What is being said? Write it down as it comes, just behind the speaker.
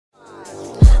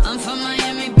I'm from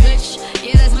Miami, bitch.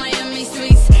 Yeah, that's Miami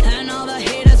streets. And all the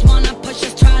haters wanna push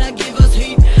us, try to give us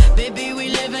heat. Baby, we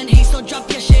live in heat, so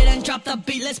drop your shit and drop the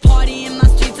beat. Let's party in my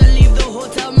streets and leave the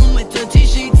hotel room with dirty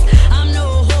sheets. I'm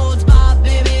no holds barred,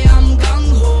 baby, I'm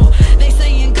gung-ho. They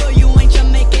saying, girl, you ain't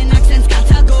Jamaican, accents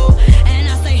gotta go. And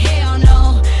I say, hell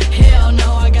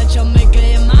no, I got Jamaica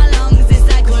in my lungs. It's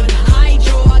that good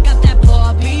hydro, I got that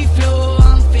poppy flow.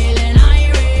 I'm feeling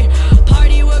irate,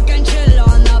 party work and chill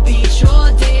on the beach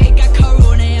all day. Got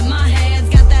Corona in my hands,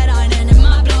 got that iron in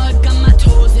my blood. Got my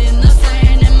toes in the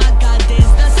sand, and my God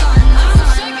is the sun. I'm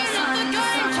shaking up the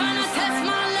game, trying to test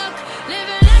my luck.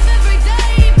 Living life every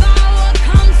day, by what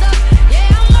comes up.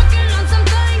 Yeah, I'm working on some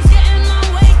things, getting my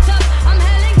weight up. I'm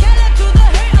Helen Keller to the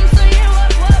hate, I'm saying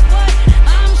what?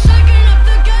 I'm shaking up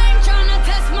the game, trying to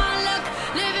test my luck.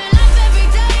 Living life every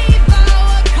day, by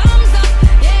what comes up.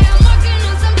 Yeah, I'm working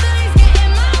on some things,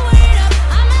 getting my weight up.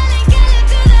 I'm Helen Keller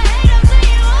to the hate, I'm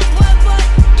saying what?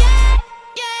 Yeah.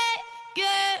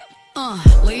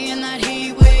 We in that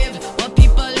heat wave, what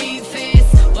people leave face,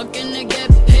 working to get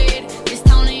paid. This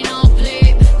town ain't no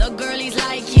play. The girlies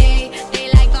like, yeah, they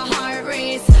like the heart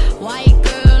race. White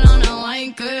girl on a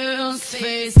white girl's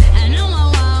face. And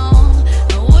oh wow,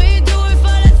 we do it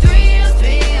for the thrills.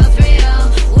 We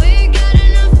got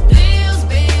enough bills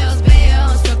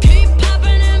to keep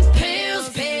popping them pills.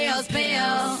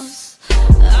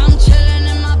 I'm chilling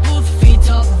in my booth, feet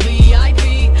up VIP.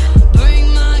 Bring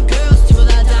my girls to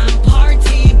the damn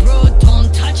party. Bro, don't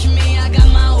touch me, I got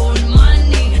my own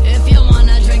money. If you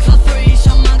wanna drink for free,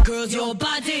 show my girls your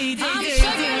body. I'm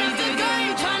shaking up the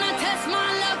game, trying to test my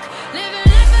luck. Living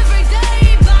life every day,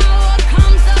 by what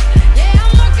comes up. Yeah,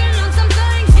 I'm working on some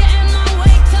things, getting my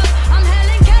weight up. I'm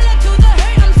Helen Keller to the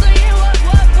hate, I'm saying what?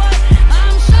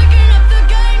 I'm shaking up the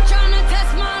game, trying to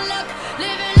test my luck.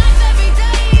 Living life every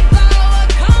day, by what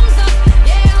comes up.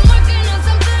 Yeah, I'm working on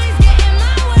some things, getting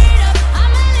my weight up.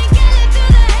 I'm Helen Keller to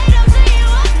the hate, I'm saying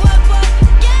what?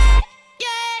 Yeah.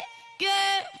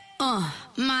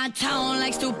 My town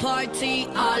likes to party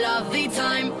all of the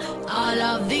time.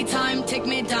 Take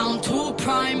me down to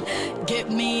prime. Give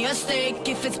me a steak,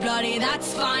 if it's bloody,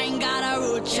 that's fine. Got a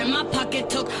roach in my pocket,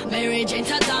 took Mary Jane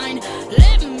to dine.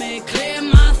 Let me clear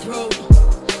my throat.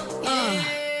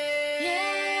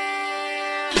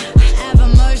 Have a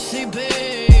mercy, bitch.